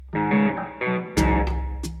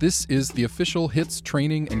This is the official HITS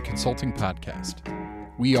Training and Consulting Podcast.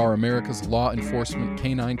 We are America's law enforcement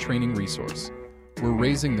canine training resource. We're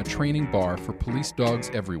raising the training bar for police dogs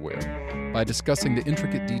everywhere by discussing the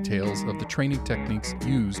intricate details of the training techniques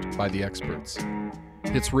used by the experts.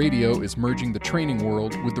 HITS Radio is merging the training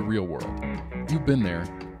world with the real world. You've been there.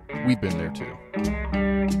 We've been there too.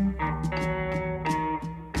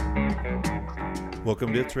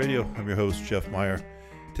 Welcome to HITS Radio. I'm your host, Jeff Meyer.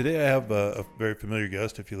 Today I have a very familiar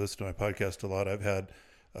guest. If you listen to my podcast a lot, I've had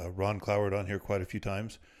Ron Cloward on here quite a few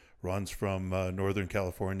times. Ron's from Northern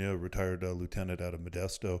California, retired lieutenant out of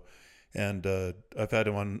Modesto. And I've had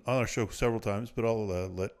him on our show several times, but I'll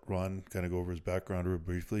let Ron kind of go over his background real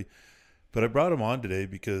briefly. But I brought him on today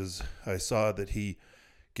because I saw that he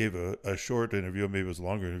gave a short interview, maybe it was a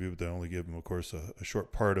longer interview, but they only gave him, of course, a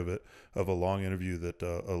short part of it, of a long interview that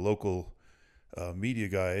a local media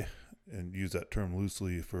guy, and use that term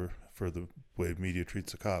loosely for the way media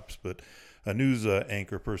treats the cops, but a news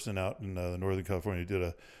anchor person out in Northern California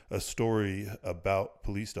did a story about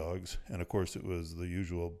police dogs, and of course it was the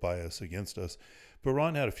usual bias against us. But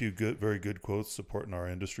Ron had a few very good quotes supporting our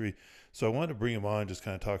industry, so I wanted to bring him on, just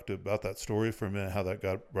kind of talk about that story for a minute, how that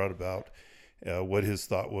got brought about, what his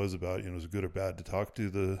thought was about, is it good or bad to talk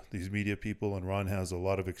to these media people, and Ron has a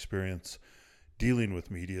lot of experience dealing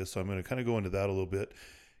with media, so I'm going to kind of go into that a little bit.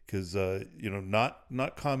 Because,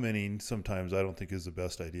 not commenting sometimes I don't think is the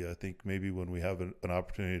best idea. I think maybe when we have an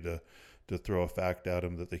opportunity to throw a fact at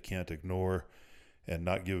them that they can't ignore and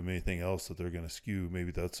not give them anything else that they're going to skew,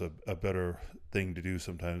 maybe that's a better thing to do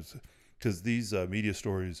sometimes. Because these media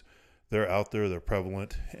stories, they're out there, they're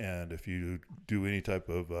prevalent. And if you do any type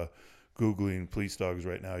of Googling police dogs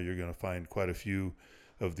right now, you're going to find quite a few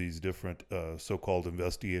of these different so-called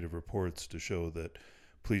investigative reports to show that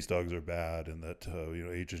police dogs are bad and that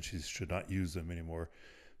agencies should not use them anymore.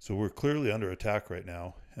 So we're clearly under attack right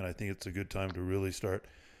now, and I think it's a good time to really start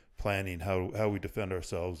planning how we defend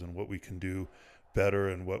ourselves and what we can do better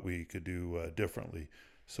and what we could do differently.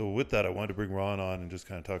 So with that, I wanted to bring Ron on and just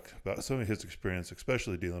kind of talk about some of his experience,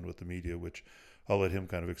 especially dealing with the media, which I'll let him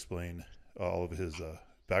kind of explain all of his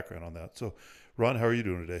background on that. So Ron, how are you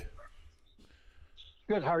doing today?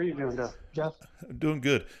 Good. How are you doing, Jeff? Doing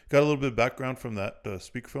good. Got a little bit of background from that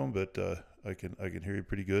speakerphone, but I can hear you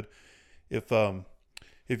pretty good. If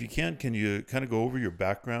you can you kind of go over your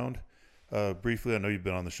background briefly? I know you've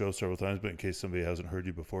been on the show several times, but in case somebody hasn't heard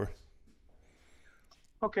you before.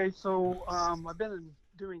 Okay, so I've been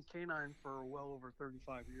doing canine for well over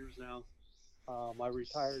 35 years now. I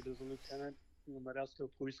retired as a lieutenant in the Modesto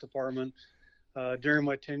Police Department. During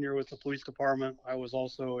my tenure with the police department, I was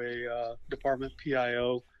also a department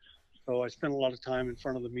PIO, so I spent a lot of time in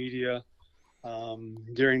front of the media.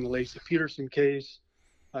 During the Laci Peterson case,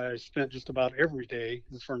 I spent just about every day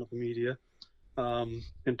in front of the media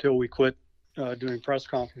until we quit doing press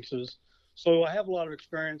conferences. So I have a lot of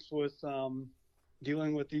experience with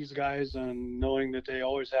dealing with these guys and knowing that they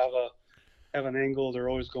always have an angle. They're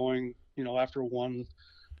always going, after one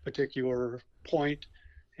particular point,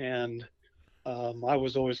 and I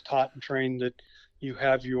was always taught and trained that you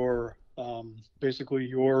have your basically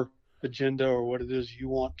your agenda or what it is you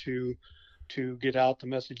want to get out, the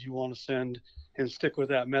message you want to send, and stick with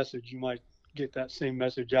that message. You might get that same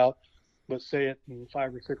message out, but say it in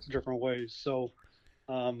 5 or 6 different ways. So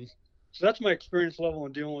that's my experience level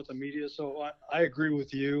in dealing with the media. So I agree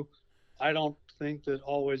with you. I don't think that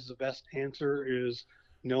always the best answer is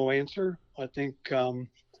no answer. I think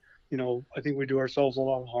I think we do ourselves a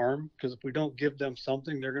lot of harm, because if we don't give them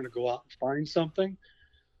something, they're going to go out and find something.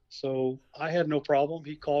 So I had no problem.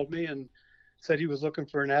 He called me and said he was looking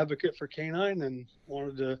for an advocate for canine and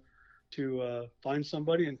wanted to find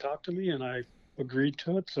somebody and talk to me, and I agreed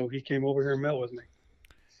to it. So he came over here and met with me.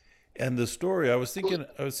 And the story, I was thinking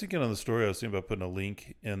on the story, I was thinking about putting a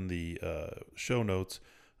link in the show notes.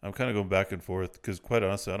 I'm kind of going back and forth because, quite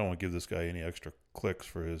honestly, I don't want to give this guy any extra clicks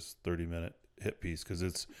for his 30-minute hit piece, because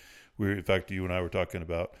it's weird. In fact, you and I were talking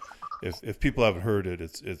about if people haven't heard it,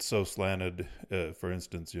 it's so slanted. For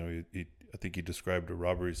instance, I think he described a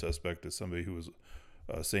robbery suspect as somebody who was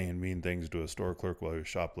saying mean things to a store clerk while he was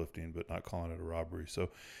shoplifting, but not calling it a robbery. So,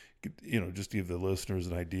 just to give the listeners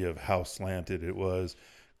an idea of how slanted it was.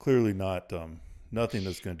 Clearly not nothing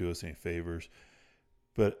that's going to do us any favors.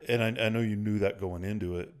 But I know you knew that going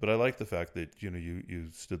into it, but I like the fact that you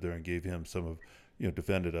stood there and gave him some of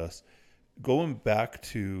defended us. Going back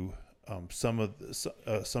to some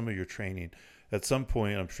of your training, at some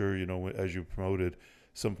point, I'm sure as you promoted,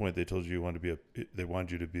 some point they told you they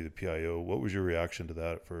wanted you to be the PIO. What was your reaction to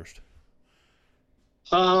that at first?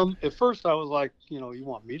 At first I was like, you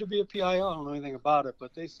want me to be a PIO? I don't know anything about it,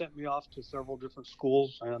 but they sent me off to several different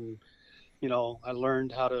schools, and I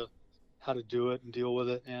learned how to do it and deal with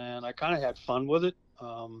it, and I kind of had fun with it,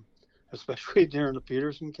 especially during the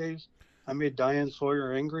Peterson case. I made Diane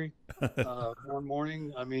Sawyer angry one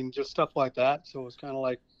morning. I mean, just stuff like that. So it was kind of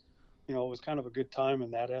like, it was kind of a good time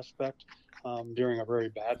in that aspect, during a very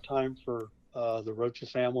bad time for the Rocha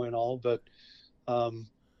family and all. Um,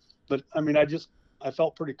 but I mean, I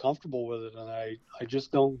felt pretty comfortable with it, and I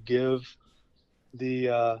just don't give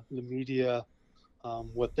the media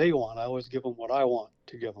what they want. I always give them what I want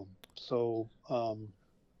to give them. So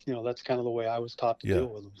that's kind of the way I was taught to Yeah.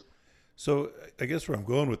 deal with them. So I guess where I'm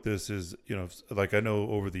going with this is, like I know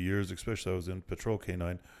over the years, especially I was in Patrol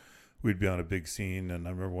K9, we'd be on a big scene. And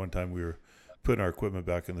I remember one time we were putting our equipment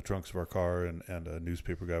back in the trunks of our car, and a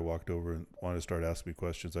newspaper guy walked over and wanted to start asking me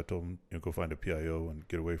questions. I told him, go find a PIO and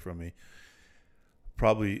get away from me.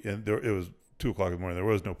 Probably, and it was 2:00 in the morning. There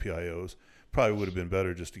was no PIOs. Probably would have been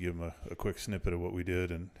better just to give him a quick snippet of what we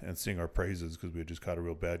did and sing our praises, because we had just caught a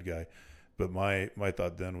real bad guy. But my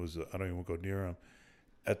thought then was, I don't even want to go near him.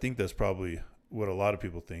 I think that's probably what a lot of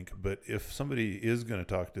people think. But if somebody is going to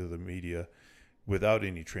talk to the media without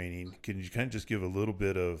any training, can you kind of just give a little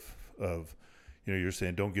bit of you're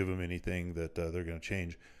saying don't give them anything that they're going to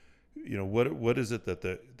change. What is it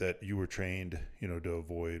that you were trained, to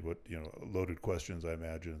avoid? What, loaded questions, I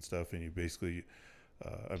imagine, and stuff. And you basically,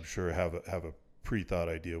 I'm sure, have a pre-thought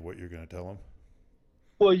idea of what you're going to tell them.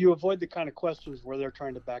 Well, you avoid the kind of questions where they're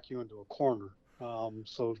trying to back you into a corner.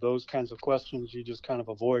 So those kinds of questions you just kind of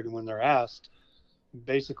avoid. And when they're asked,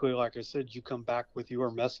 basically, like I said, you come back with your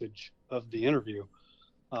message of the interview.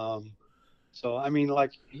 So, I mean,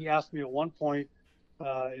 like he asked me at one point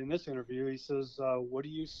in this interview, he says, what do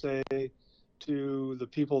you say to the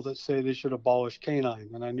people that say they should abolish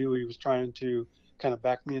K9? And I knew he was trying to kind of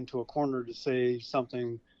back me into a corner to say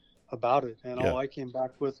something about it. And all I came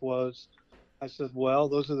back with was, I said, well,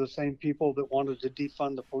 those are the same people that wanted to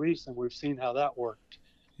defund the police, and we've seen how that worked.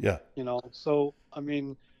 Yeah. So, I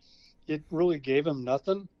mean, it really gave him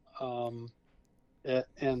nothing.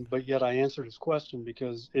 But yet I answered his question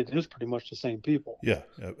because it is pretty much the same people. Yeah,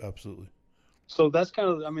 absolutely. So that's kind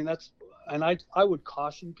of, and I would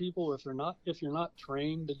caution people if you're not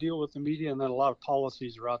trained to deal with the media, and then a lot of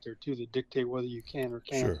policies are out there too that dictate whether you can or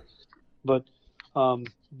can't. Sure. But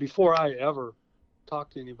before I ever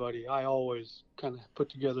talk to anybody, I always kind of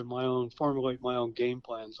formulate my own game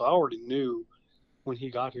plan. So I already knew when he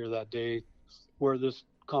got here that day where this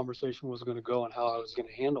conversation was going to go and how I was going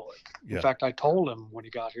to handle it. Yeah. In fact, I told him when he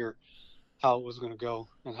got here how it was going to go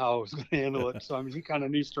and how I was going to handle it. So, I mean, he kind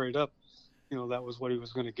of knew straight up, that was what he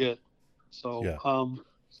was going to get. So,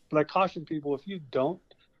 but I caution people, if you don't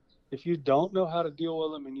know how to deal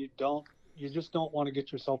with them, and you just don't want to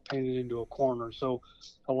get yourself painted into a corner. So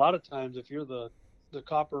a lot of times if you're the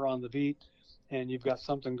copper on the beat and you've got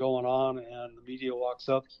something going on and the media walks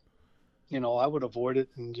up, I would avoid it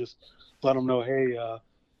and just let them know, hey,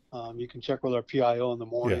 you can check with our PIO in the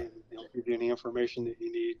morning. And they'll give you any information that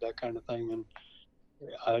you need, that kind of thing. And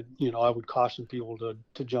I would caution people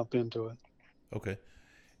to jump into it. Okay.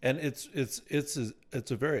 And it's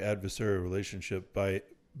a very adversarial relationship by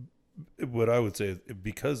what I would say,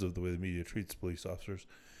 because of the way the media treats police officers.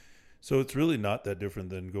 So it's really not that different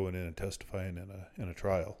than going in and testifying in a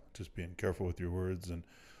trial, just being careful with your words and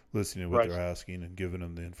listening to what they're asking and giving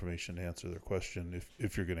them the information to answer their question,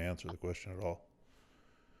 if you're going to answer the question at all.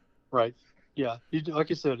 Right. Yeah. Like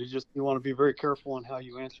I said, you want to be very careful on how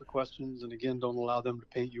you answer questions. And again, don't allow them to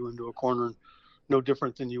paint you into a corner, no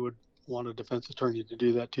different than you would want a defense attorney to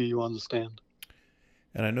do that to you on the stand.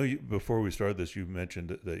 And I know before we started this, you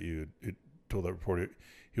mentioned that you told that reporter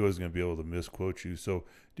he wasn't going to be able to misquote you. So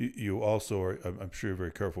you also are, I'm sure, you're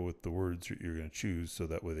very careful with the words you're going to choose, so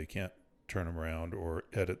that way they can't turn them around or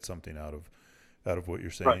edit something out of what you're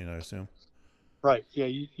saying, I assume. Right. Yeah.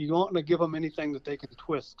 You don't want to give them anything that they can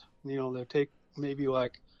twist. They take maybe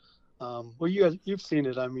like, you've seen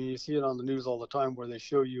it. I mean, you see it on the news all the time where they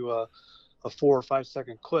show you a 4 or 5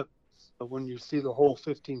 second clip, but when you see the whole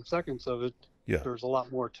 15 seconds of it, there's a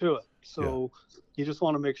lot more to it. So you just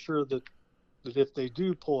want to make sure that if they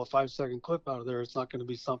do pull a 5 second clip out of there, it's not going to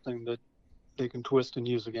be something that they can twist and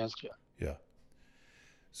use against you. Yeah.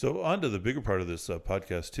 So on to the bigger part of this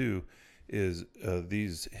podcast too, is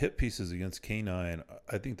these hit pieces against K9.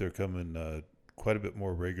 I think they're coming quite a bit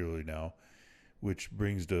more regularly now, which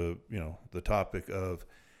brings to, the topic of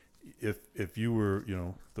if you were,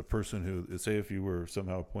 the person who, say if you were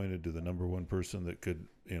somehow appointed to the number one person that could,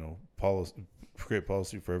 create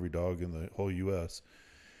policy for every dog in the whole U.S.,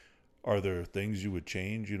 Are there things you would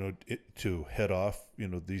change, to head off,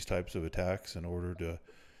 these types of attacks in order to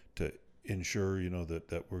ensure,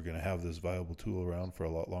 that we're going to have this viable tool around for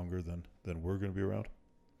a lot longer than we're going to be around?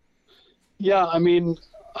 Yeah, I mean,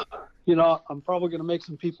 I'm probably going to make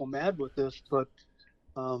some people mad with this, but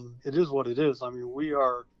it is what it is. I mean, we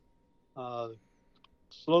are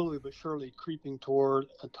slowly but surely creeping toward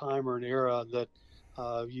a time or an era that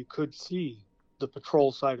you could see the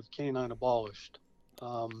patrol side of canine abolished.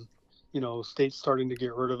 States starting to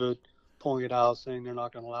get rid of it, pulling it out, saying they're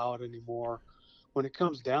not going to allow it anymore. When it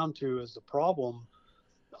comes down to is the problem,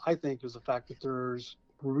 I think, is the fact that there's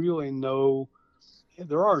really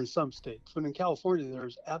there are in some states, but in California,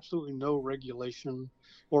 there's absolutely no regulation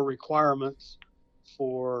or requirements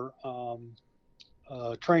for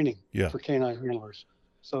training for canine handlers.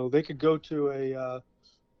 So they could go to a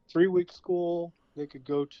 3-week school, they could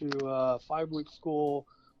go to a 5-week school,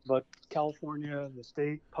 but California, the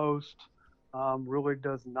state post, really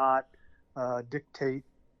does not dictate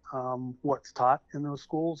what's taught in those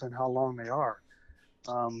schools and how long they are.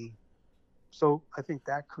 So I think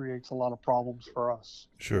that creates a lot of problems for us.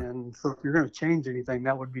 Sure. And so if you're going to change anything,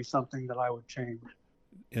 that would be something that I would change.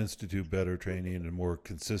 Institute better training and more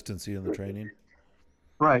consistency in the training.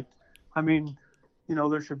 Right. I mean,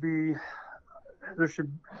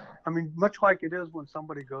 much like it is when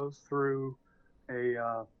somebody goes through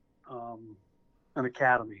an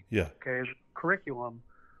academy. Yeah. Okay. There's a curriculum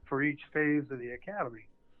for each phase of the academy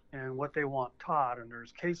and what they want taught. And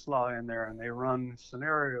there's case law in there, and they run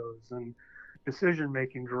scenarios and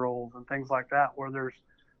decision-making drills and things like that, where there's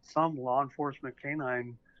some law enforcement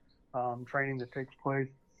canine training that takes place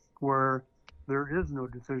where there is no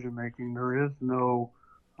decision-making, there is no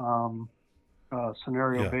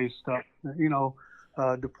scenario-based stuff,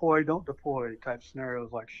 deploy, don't deploy type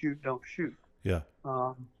scenarios, like shoot, don't shoot. Yeah.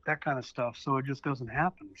 That kind of stuff. So it just doesn't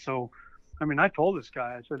happen. So, I mean, I told this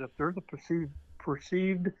guy, I said, if there's a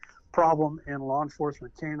perceived problem in law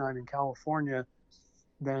enforcement canine in California,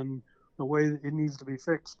 then the way that it needs to be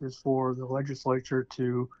fixed is for the legislature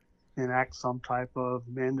to enact some type of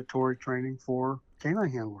mandatory training for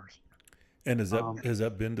canine handlers. And has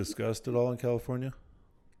that been discussed at all in California?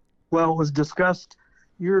 Well, it was discussed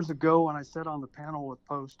years ago when I sat on the panel with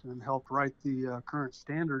Post and helped write the current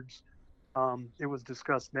standards. It was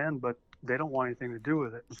discussed then, but they don't want anything to do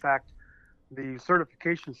with it. In fact, the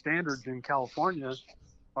certification standards in California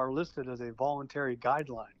are listed as a voluntary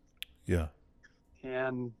guideline. Yeah.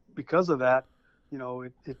 And because of that,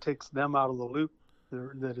 it takes them out of the loop,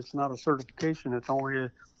 that it's not a certification. It's only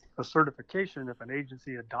a certification if an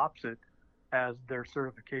agency adopts it as their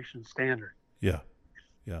certification standard. Yeah.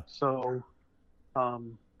 Yeah. So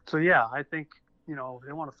yeah, I think, they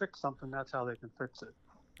want to fix something, that's how they can fix it.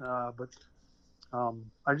 But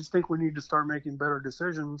I just think we need to start making better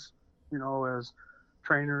decisions, as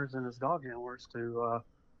trainers and as dog handlers, to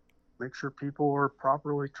make sure people are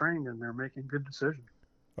properly trained and they're making good decisions.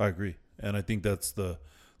 I agree. And I think that's the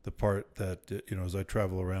part that, as I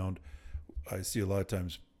travel around, I see a lot of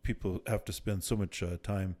times people have to spend so much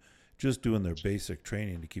time just doing their basic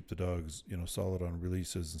training to keep the dogs, solid on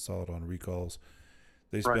releases and solid on recalls.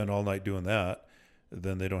 They spend all night doing that.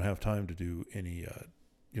 Then they don't have time to do any,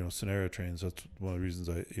 scenario trainings. That's one of the reasons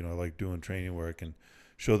I like doing training, where I can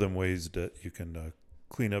show them ways that you can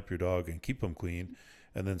clean up your dog and keep them clean,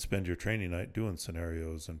 and then spend your training night doing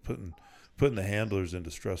scenarios and putting the handlers into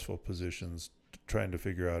stressful positions, trying to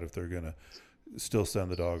figure out if they're going to still send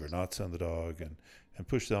the dog or not send the dog, and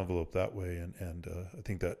push the envelope that way. And I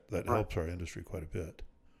think that helps our industry quite a bit.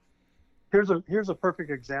 Here's a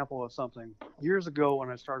perfect example of something. Years ago, when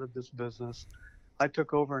I started this business, I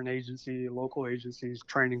took over a local agency's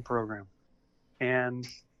training program. And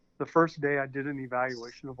the first day I did an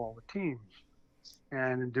evaluation of all the teams.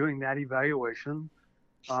 And in doing that evaluation,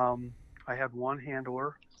 I had one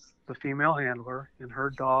handler, the female handler, and her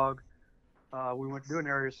dog. We went to do an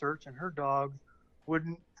area search, and her dog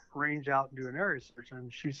wouldn't range out and do an area search.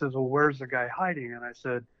 And she says, well, where's the guy hiding? And I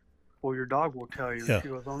said, well, your dog will tell you. Yeah. She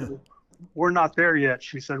goes, we're not there yet.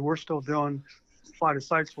 She said, we're still doing flight of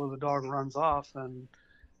sights where the dog runs off,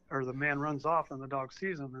 or the man runs off and the dog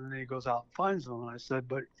sees him, and then he goes out and finds them. And I said,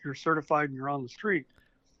 but you're certified and you're on the street.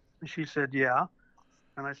 And she said, yeah.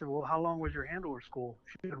 And I said, well, how long was your handler school?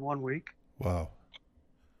 She said, 1 week. Wow.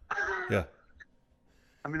 Yeah.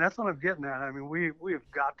 I mean, that's what I'm getting at. I mean, we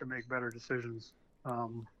have got to make better decisions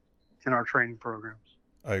in our training programs.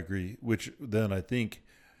 I agree. Which then I think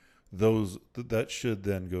that should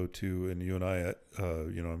then go to, and you and I,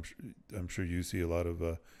 I'm sure you see a lot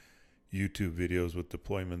of YouTube videos with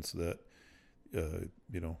deployments that,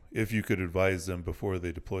 if you could advise them before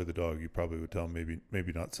they deploy the dog, you probably would tell them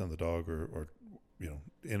maybe not send the dog or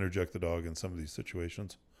interject the dog in some of these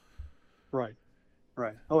situations. Right.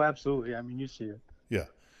 Oh, absolutely. I mean, you see it. Yeah.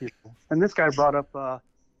 And this guy brought up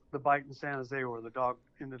the bite in San Jose where the dog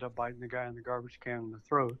ended up biting the guy in the garbage can in the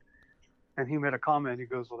throat. And he made a comment. He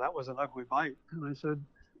goes, "Well, that was an ugly bite." And I said,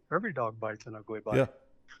 "Every dog bites an ugly bite." Yeah.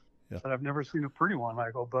 I said, "I've never seen a pretty one."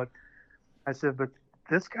 I go, "But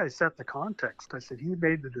this guy set the context." I said, "He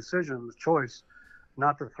made the decision, the choice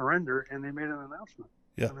not to surrender, and they made an announcement."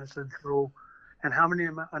 Yeah. And I said, "So, and how many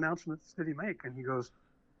announcements did he make?" And he goes,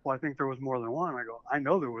 "Well, I think there was more than one." I go, "I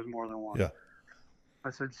know there was more than one." Yeah.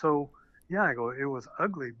 I said, "So, yeah," I go, "it was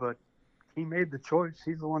ugly, but he made the choice.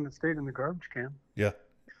 He's the one that stayed in the garbage can." Yeah.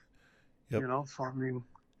 Yep. So I mean,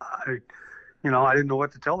 I didn't know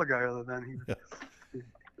what to tell the guy other than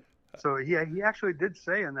So he actually did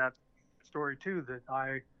say in that story too that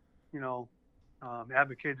I,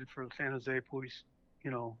 advocated for the San Jose police,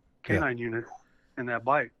 canine unit in that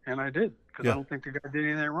bite, and I did because I don't think the guy did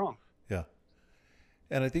anything wrong. Yeah.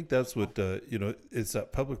 And I think that's what it's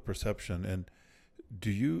that public perception. And do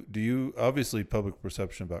you obviously public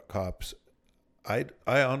perception about cops? I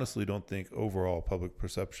honestly don't think overall public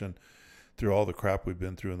perception through all the crap we've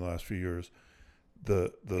been through in the last few years,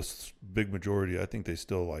 the big majority, I think they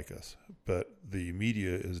still like us, but the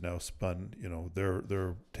media is now spun,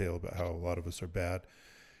 their tale about how a lot of us are bad.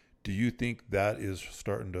 Do you think that is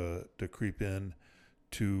starting to creep in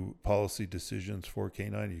to policy decisions for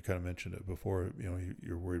canine? You kind of mentioned it before,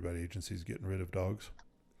 you're worried about agencies getting rid of dogs.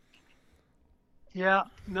 Yeah,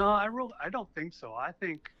 no, I don't think so. I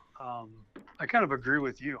think, I kind of agree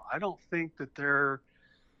with you. I don't think that there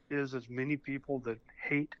is as many people that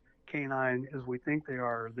hate canine as we think they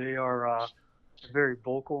are. They are a very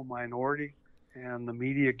vocal minority, and the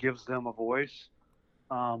media gives them a voice.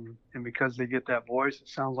 And because they get that voice, it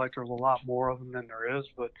sounds like there's a lot more of them than there is.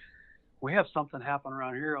 But we have something happen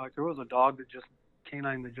around here. Like there was a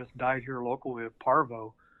canine that just died here locally at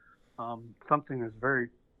Parvo. Something that's very,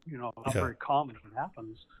 not very common. It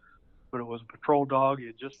happens, but it was a patrol dog. He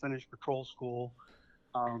had just finished patrol school.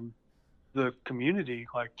 The community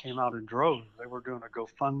came out in droves. They were doing a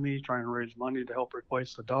GoFundMe, trying to raise money to help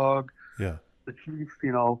replace the dog. Yeah. The chief,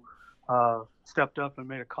 stepped up and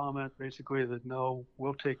made a comment basically that no,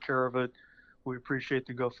 we'll take care of it. We appreciate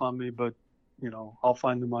the GoFundMe, but I'll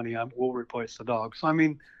find the money. We'll replace the dog. So I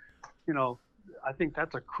mean, I think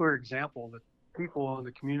that's a clear example that people in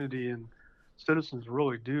the community and citizens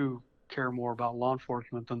really do care more about law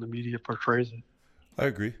enforcement than the media portrays it. I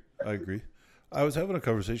agree. I was having a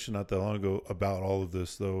conversation not that long ago about all of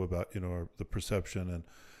this, though, about the perception and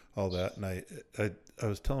all that, and I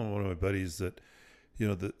was telling one of my buddies that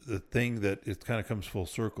the thing that it kind of comes full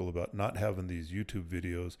circle about not having these YouTube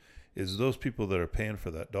videos is those people that are paying for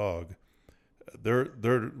that dog, they're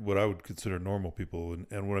what I would consider normal people,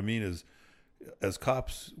 and what I mean is, as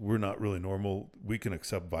cops, we're not really normal. We can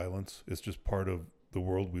accept violence. It's just part of the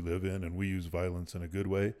world we live in, and we use violence in a good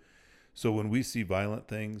way. So when we see violent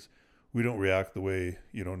things, we don't react the way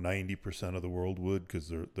 90% of the world would,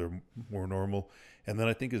 because they're more normal. And then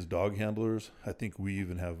I think as dog handlers, I think we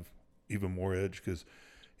even have even more edge, because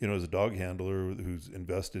as a dog handler who's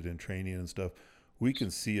invested in training and stuff, we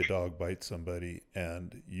can see a dog bite somebody,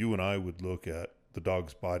 and you and I would look at the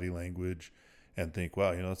dog's body language and think,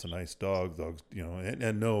 wow, that's a nice dog. Dogs,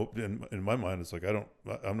 and no, in my mind, it's like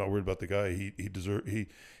I'm not worried about the guy.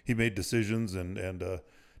 He made decisions and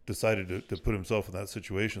decided to put himself in that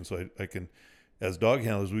situation. So I can, as dog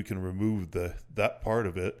handlers, we can remove that part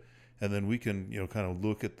of it, and then we can kind of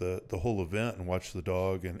look at the whole event and watch the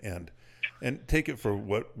dog and take it for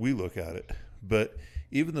what we look at it. But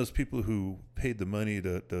even those people who paid the money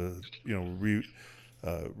to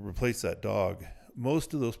replace that dog,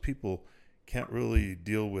 most of those people can't really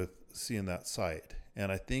deal with seeing that sight.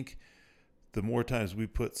 And I think the more times we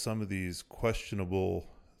put some of these questionable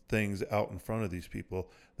things out in front of these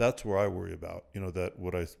people, that's where I worry about, that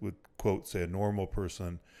what I would quote, say a normal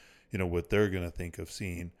person, what they're going to think of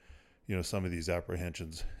seeing, some of these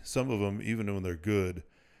apprehensions. Some of them, even when they're good,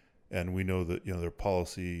 and we know that, they're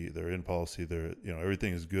in policy, they're,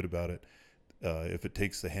 everything is good about it. If it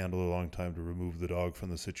takes the handler a long time to remove the dog from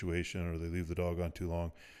the situation, or they leave the dog on too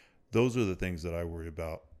long, those are the things that I worry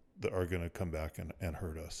about that are going to come back and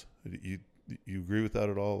hurt us. You agree with that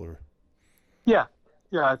at all, or? Yeah,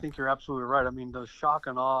 I think you're absolutely right. I mean, the shock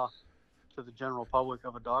and awe to the general public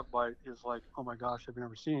of a dog bite is like, oh my gosh, I've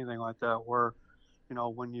never seen anything like that. Where,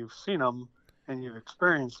 when you've seen them and you've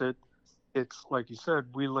experienced it, it's like you said,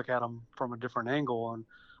 we look at them from a different angle. And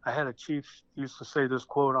I had a chief used to say this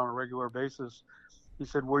quote on a regular basis. he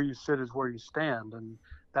said, where you sit is where you stand. And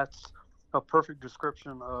that's a perfect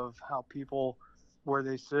description of how people, where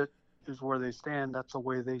they sit is where they stand. That's the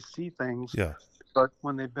way they see things. Yeah. But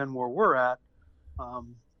when they've been where we're at,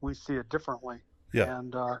 we see it differently. Yeah.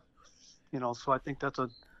 And, so I think that's a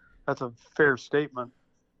fair statement.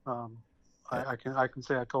 I can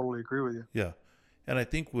say I totally agree with you. Yeah. And I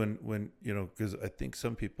think when because I think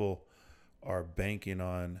some people are banking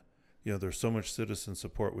on, there's so much citizen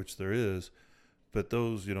support, which there is, but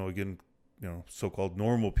those, again, so-called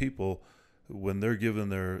normal people, when they're given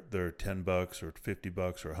their $10 or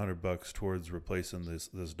 $50 or $100 towards replacing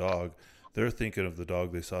this dog, they're thinking of the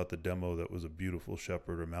dog they saw at the demo that was a beautiful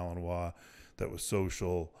shepherd or Malinois that was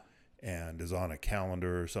social and is on a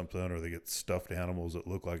calendar or something, or they get stuffed animals that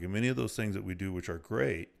look like him. Many of those things that we do, which are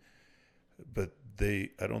great, but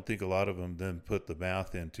I don't think a lot of them then put the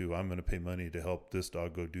math into, I'm going to pay money to help this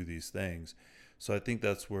dog go do these things. So I think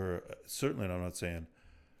that's where, certainly, and I'm not saying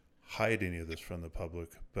hide any of this from the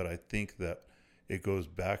public, but I think that it goes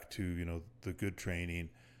back to, the good training,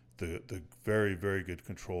 the very, very good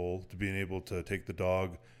control, to being able to take the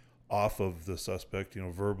dog off of the suspect,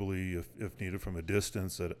 verbally, if needed, from a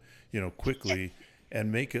distance, quickly,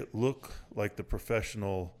 and make it look like the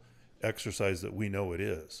professional exercise that we know it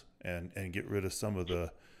is, and get rid of some of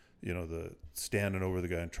the, the standing over the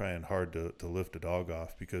guy and trying hard to lift a dog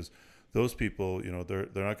off, because those people, they're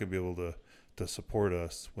not going to be able to support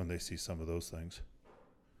us when they see some of those things.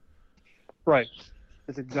 Right.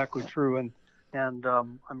 That's exactly true. And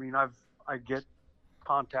I get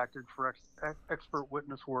contacted for expert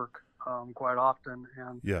witness work quite often,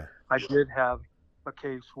 and Yeah. I did have a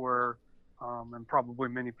case where, and probably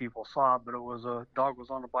many people saw it, but it was a dog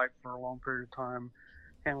was on a bike for a long period of time.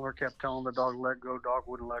 Handler kept telling the dog let go, dog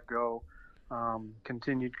wouldn't let go.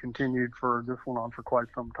 Continued for this went on for quite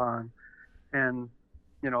some time, and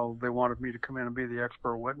they wanted me to come in and be the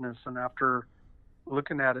expert witness. And after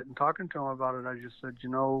looking at it and talking to them about it, I just said,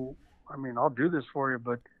 I'll do this for you,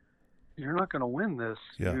 but you're not going to win this.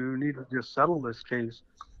 Yeah. You need to just settle this case.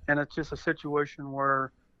 And it's just a situation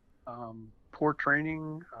where poor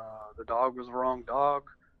training, the dog was the wrong dog.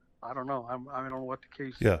 I don't know. I don't know what the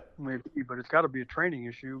case may be, but it's got to be a training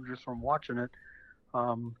issue just from watching it.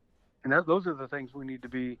 And those are the things we need to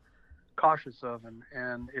be cautious of.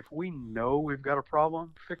 And if we know we've got a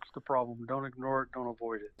problem, fix the problem. Don't ignore it. Don't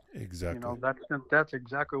avoid it. Exactly. That's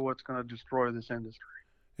exactly what's going to destroy this industry.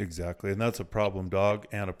 Exactly. And that's a problem dog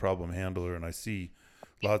and a problem handler. And I see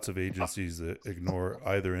lots of agencies that ignore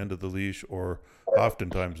either end of the leash, or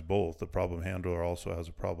oftentimes both. The problem handler also has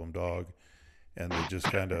a problem dog, and they just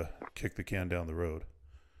kind of kick the can down the road.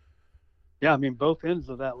 Yeah, both ends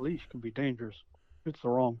of that leash can be dangerous. It's the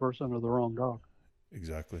wrong person or the wrong dog.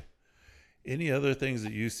 Exactly. Any other things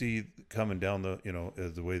that you see coming down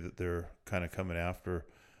as the way that they're kind of coming after,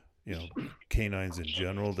 canines in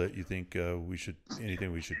general, that you think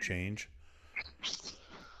anything we should change?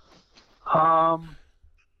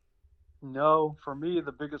 No, for me,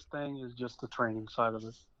 the biggest thing is just the training side of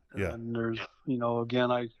it. Yeah. And there's,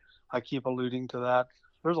 again, I keep alluding to that.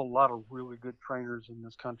 There's a lot of really good trainers in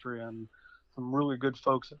this country, and some really good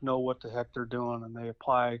folks that know what the heck they're doing, and they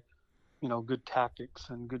apply, good tactics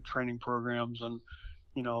and good training programs. And,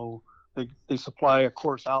 they supply a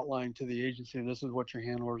course outline to the agency. This is what your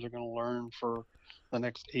handlers are going to learn for the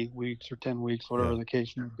next 8 weeks or 10 weeks, whatever the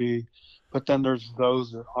case may be. But then there's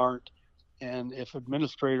those that aren't. And if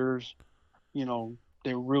administrators,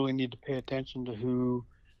 they really need to pay attention to who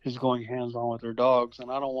is going hands-on with their dogs.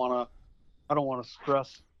 And I don't want to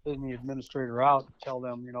stress any administrator out and tell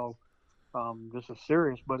them, this is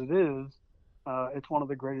serious, but it is. It's one of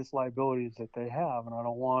the greatest liabilities that they have, and I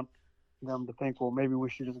don't want them to think, well, maybe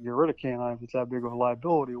we should just get rid of canines. It's that big of a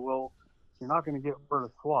liability. Well, you're not going to get rid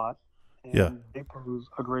of SWAT, and they pose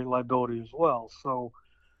a great liability as well. So,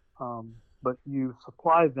 but you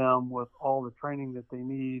supply them with all the training that they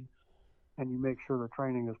need, and you make sure the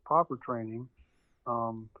training is proper training.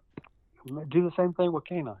 Do the same thing with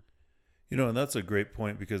canine. And that's a great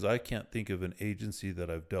point, because I can't think of an agency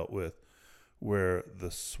that I've dealt with where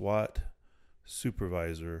the SWAT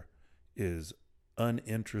supervisor is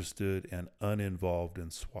uninterested and uninvolved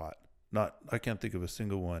in SWAT. I can't think of a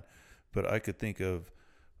single one, but I could think of,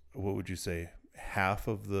 what would you say, half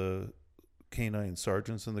of the canine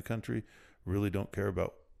sergeants in the country really don't care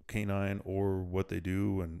about canine or what they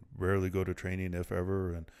do, and rarely go to training, if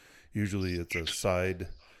ever. And usually it's a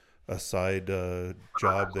side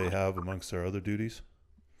job they have amongst their other duties.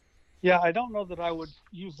 Yeah, I don't know that I would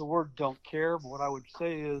use the word don't care, but what I would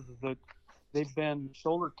say is that they've been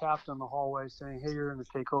shoulder tapped in the hallway saying, hey, you're going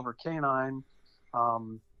to take over canine.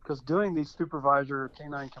 Because doing these supervisor,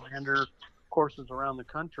 canine commander, courses around the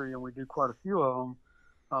country, and we do quite a few of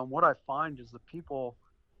them. What I find is the people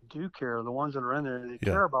do care. The ones that are in there, they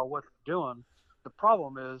care about what they're doing. The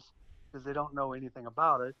problem is they don't know anything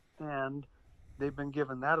about it, and they've been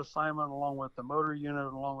given that assignment along with the motor unit,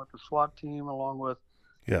 along with the SWAT team, along with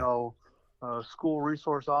school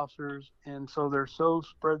resource officers, and so they're so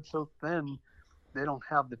spread so thin, they don't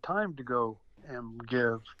have the time to go and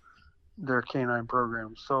give their canine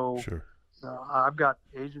program. So I've got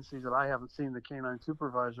agencies that I haven't seen the canine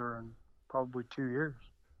supervisor in probably 2 years.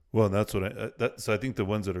 Well, and that's what so I think the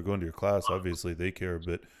ones that are going to your class, obviously they care,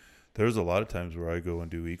 but there's a lot of times where I go and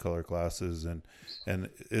do e-collar classes, and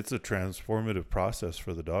it's a transformative process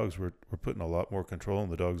for the dogs. We're putting a lot more control on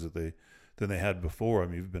the dogs than they had before. I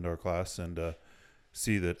mean, you've been to our class and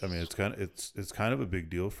see that. I mean, it's kind of a big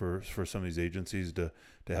deal for some of these agencies to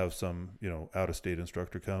have some out of state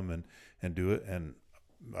instructor come and do it. And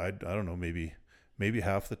I don't know, maybe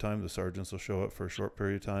half the time the sergeants will show up for a short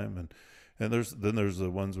period of time, and there's the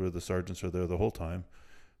ones where the sergeants are there the whole time.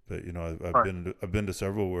 But I've been to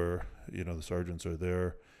several where the sergeants are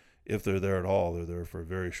there. If they're there at all, they're there for a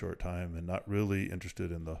very short time and not really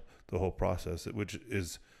interested in the whole process, which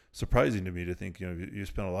is surprising to me to think. You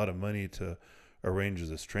spend a lot of money to arrange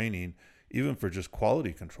this training, even for just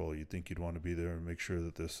quality control. You'd think you'd want to be there and make sure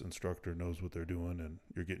that this instructor knows what they're doing and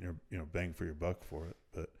you're getting your bang for your buck for it.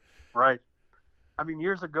 But right. I mean,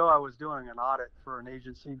 years ago, I was doing an audit for an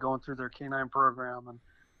agency going through their canine program, and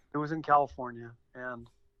it was in California. And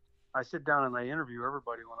I sit down and I interview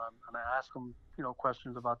everybody and I ask them,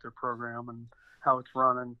 questions about their program and how it's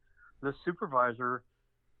running. The supervisor,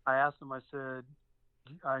 I asked him, I said,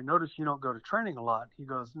 I noticed you don't go to training a lot. He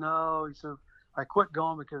goes, no. He said, I quit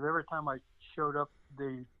going because every time I showed up,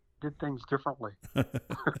 they did things differently.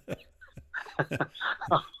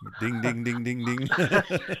 Ding, ding, ding, ding, ding.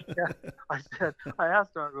 I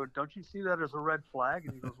asked him, I go, don't you see that as a red flag?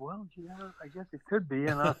 And he goes, well, I guess it could be.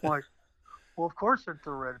 And I'm like, well, of course it's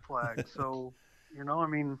a red flag. So, I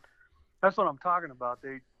mean, that's what I'm talking about.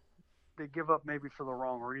 They give up maybe for the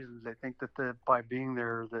wrong reasons. They think that by being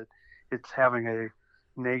there that it's having a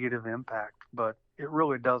negative impact, but it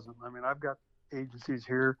really doesn't. I mean, I've got agencies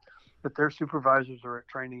here that their supervisors are at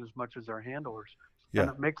training as much as their handlers. Yeah.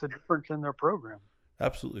 And it makes a difference in their program.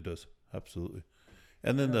 Absolutely does. Absolutely.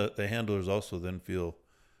 And then the handlers also then feel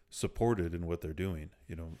supported in what they're doing.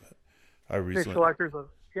 They feel like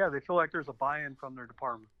there's a buy-in from their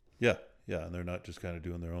department. Yeah. Yeah. And they're not just kind of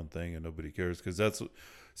doing their own thing and nobody cares, because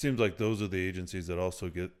seems like those are the agencies that also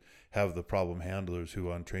have the problem handlers who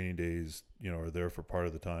on training days, are there for part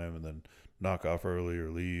of the time and then knock off early or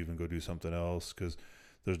leave and go do something else. Cause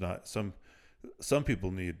there's not some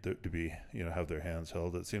people need to be, have their hands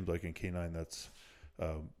held. It seems like in canine, that's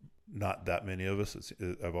not that many of us.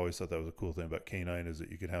 I've always thought that was a cool thing about canine, is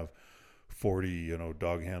that you can have 40,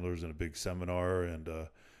 dog handlers in a big seminar, and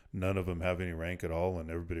none of them have any rank at all,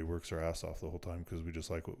 and everybody works their ass off the whole time because we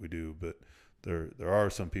just like what we do. But there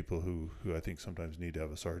are some people who I think sometimes need to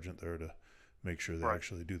have a sergeant there to make sure they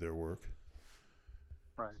actually do their work.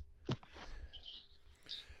 Right.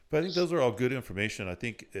 But I think those are all good information. I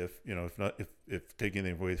think if taking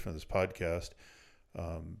anything away from this podcast,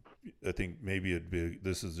 I think maybe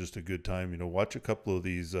this is just a good time, watch a couple of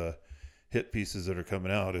these hit pieces that are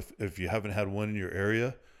coming out. If you haven't had one in your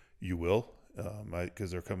area, you will,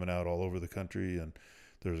 because they're coming out all over the country. And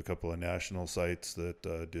there's a couple of national sites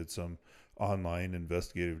that did some online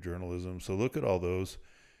investigative journalism. So look at all those.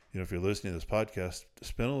 If you're listening to this podcast,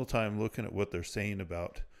 spend a little time looking at what they're saying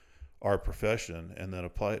about our profession, and then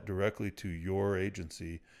apply it directly to your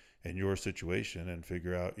agency and your situation, and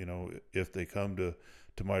figure out, if they come to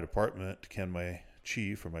my department, can my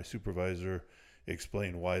chief or my supervisor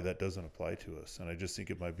explain why that doesn't apply to us? And I just think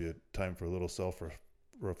it might be a time for a little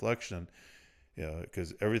self-reflection,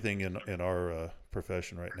 because everything in our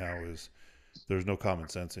profession right now there's no common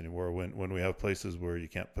sense anymore. When we have places where you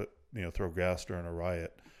can't throw gas during a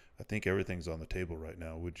riot, I think everything's on the table right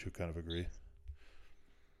now. Would you kind of agree?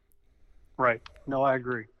 Right. No, I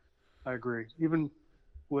agree. Even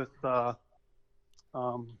with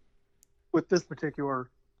this particular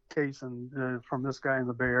case and from this guy in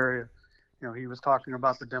the Bay Area, he was talking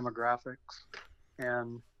about the demographics,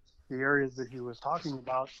 and the areas that he was talking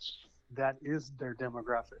about, that is their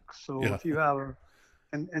demographics. So if you have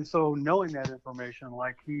and so knowing that information,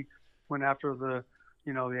 like he went after the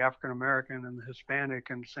African American and the Hispanic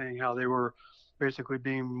and saying how they were basically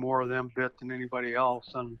being more of them bit than anybody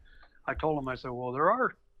else. And I told him, I said, well, there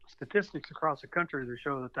are statistics across the country that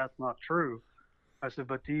show that that's not true. I said,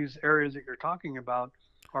 but these areas that you're talking about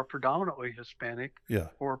are predominantly Hispanic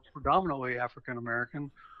or predominantly African American.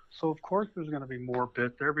 So of course there's going to be more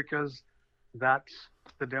bit there, because that's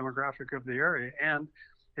the demographic of the area, and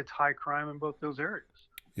it's high crime in both those areas.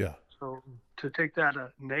 Yeah. So to take that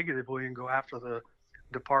negatively and go after the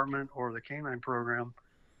department or the canine program,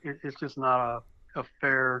 it's just not a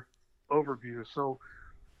fair overview. So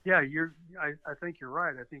yeah, I think you're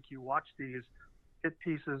right. I think you watch these hit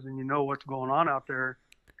pieces and you know what's going on out there.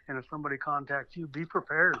 And if somebody contacts you, be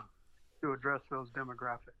prepared to address those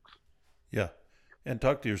demographics. Yeah. And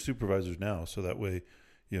talk to your supervisors now. So that way,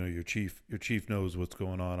 your chief knows what's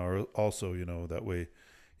going on. Or also, that way,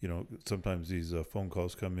 sometimes these phone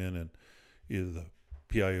calls come in and either the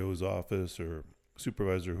PIO's office or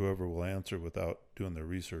supervisor, whoever will answer without doing their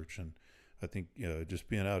research. And I think just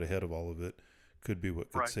being out ahead of all of it could be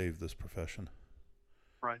what could save this profession.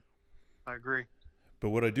 Right. I agree. But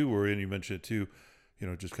what I do worry, and you mentioned it too,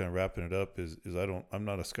 just kind of wrapping it up, is I'm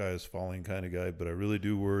not a sky is falling kind of guy, but I really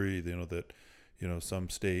do worry, that, some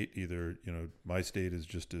state, either, my state is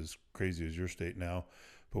just as crazy as your state now,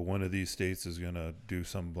 but one of these states is going to do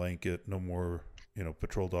some blanket, no more,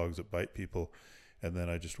 patrol dogs that bite people. And then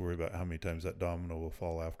I just worry about how many times that domino will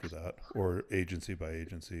fall after that, or agency by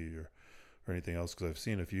agency or anything else. Because I've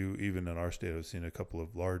seen a few, even in our state, I've seen a couple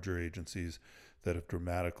of larger agencies that have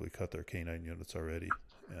dramatically cut their canine units already.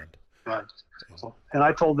 And right. And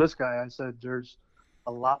I told this guy, I said, there's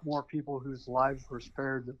a lot more people whose lives were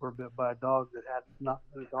spared that were bit by a dog that had not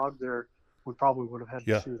been a dog there. We probably would have had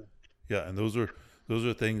to shoot him. Yeah, and those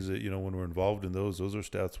are things that, when we're involved in those are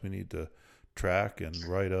stats we need to track and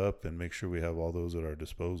write up and make sure we have all those at our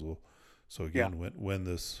disposal. So again, when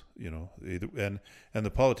this, either, and the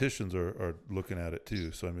politicians are looking at it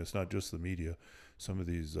too. So I mean, it's not just the media. Some of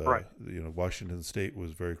these, Washington State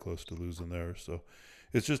was very close to losing theirs. So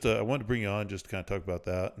it's just, I wanted to bring you on just to kind of talk about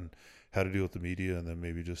that and how to deal with the media, and then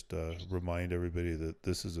maybe just remind everybody that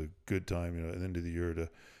this is a good time, at the end of the year, to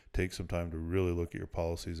take some time to really look at your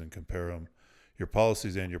policies and compare them, your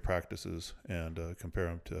policies and your practices, and compare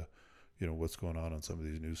them to, what's going on some of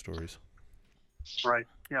these news stories. Right.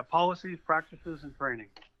 Yeah. Policies, practices, and training.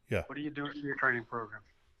 Yeah. What are you doing in your training program?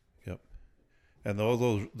 Yep. And all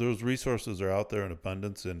those resources are out there in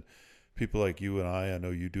abundance, and people like you and I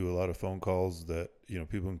know you do a lot of phone calls that,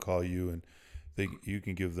 people can call you and you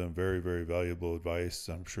can give them very, very valuable advice.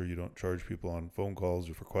 I'm sure you don't charge people on phone calls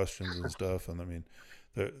or for questions and stuff. And I mean,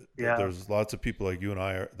 there's lots of people like you and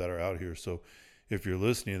I that are out here. So if you're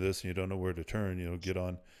listening to this and you don't know where to turn, get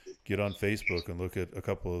on Facebook and look at a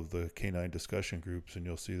couple of the canine discussion groups, and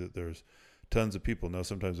you'll see that there's tons of people. Now,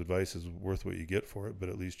 sometimes advice is worth what you get for it, but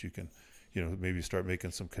at least you can, maybe start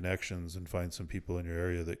making some connections and find some people in your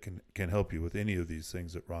area that can help you with any of these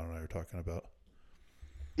things that Ron and I are talking about.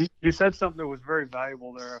 You said something that was very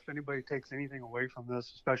valuable there. If anybody takes anything away from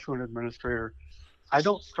this, especially an administrator, I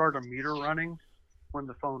don't start a meter running when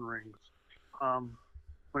the phone rings.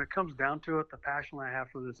 When it comes down to it, the passion I have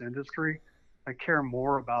for this industry, I care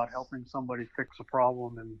more about helping somebody fix a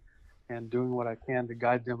problem and doing what I can to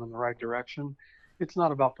guide them in the right direction. It's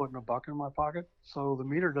not about putting a buck in my pocket. So the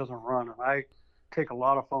meter doesn't run. And I take a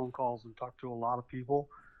lot of phone calls and talk to a lot of people.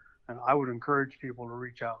 And I would encourage people to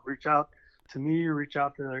reach out to me, reach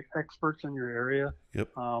out to the experts in your area. Yep.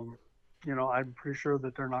 I'm pretty sure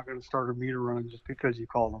that they're not going to start a meter running just because you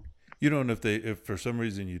call them. And if for some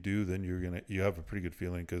reason you do, then you have a pretty good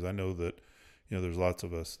feeling, because I know that, there's lots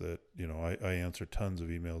of us that, I answer tons of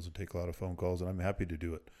emails and take a lot of phone calls, and I'm happy to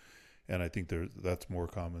do it. And I think that's more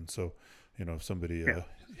common. So, if somebody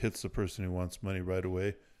hits the person who wants money right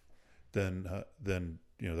away, then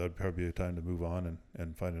that'd probably be a time to move on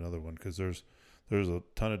and find another one, because there's a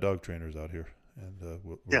ton of dog trainers out here, and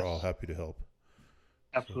we're all happy to help.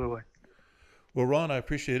 Absolutely. So, well, Ron, I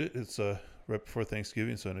appreciate it. It's right before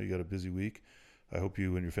Thanksgiving, so I know you got a busy week. I hope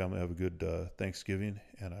you and your family have a good Thanksgiving,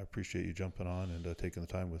 and I appreciate you jumping on and taking the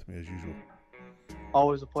time with me as usual.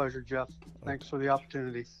 Always a pleasure, Jeff. Thanks for the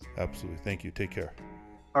opportunity. Absolutely. Thank you. Take care.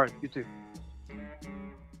 All right. You too.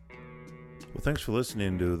 Well, thanks for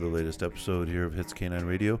listening to the latest episode here of Hits Canine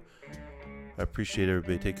Radio. I appreciate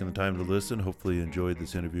everybody taking the time to listen. Hopefully you enjoyed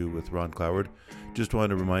this interview with Ron Cloward. Just wanted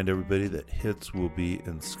to remind everybody that HITS will be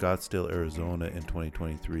in Scottsdale, Arizona in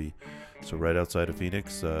 2023. So right outside of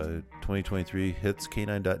Phoenix, 2023,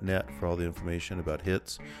 hitscanine.net for all the information about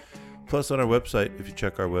HITS. Plus on our website, if you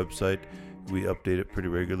check our website, we update it pretty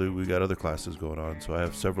regularly. We got other classes going on. So I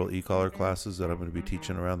have several e-collar classes that I'm going to be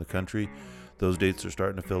teaching around the country. Those dates are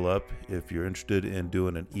starting to fill up. If you're interested in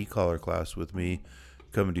doing an e-collar class with me,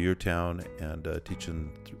 coming to your town and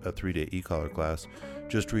teaching a 3-day e-collar class,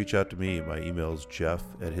 just reach out to me. My email is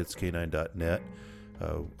jeff@hitscanine.net.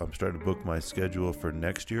 I'm starting to book my schedule for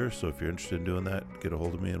next year, so if you're interested in doing that, get a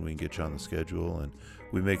hold of me and we can get you on the schedule. And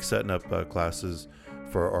we make setting up classes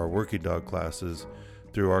for our working dog classes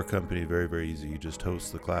through our company very, very easy. You just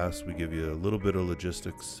host the class. We give you a little bit of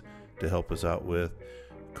logistics to help us out with,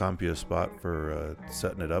 comp you a spot for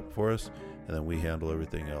setting it up for us, and then we handle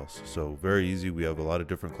everything else. So very easy. We have a lot of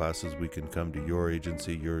different classes. We can come to your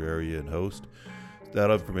agency, your area, and host. That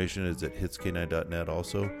information is at hitscanine.net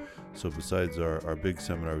also. So besides our big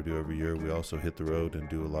seminar we do every year, we also hit the road and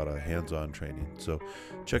do a lot of hands-on training. So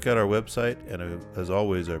check out our website. And as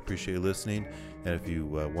always, I appreciate you listening. And if you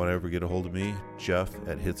want to ever get a hold of me,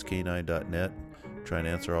 Jeff@hitscanine.net. Try and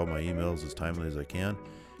answer all my emails as timely as I can.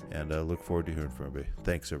 And I look forward to hearing from everybody.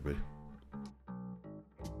 Thanks, everybody.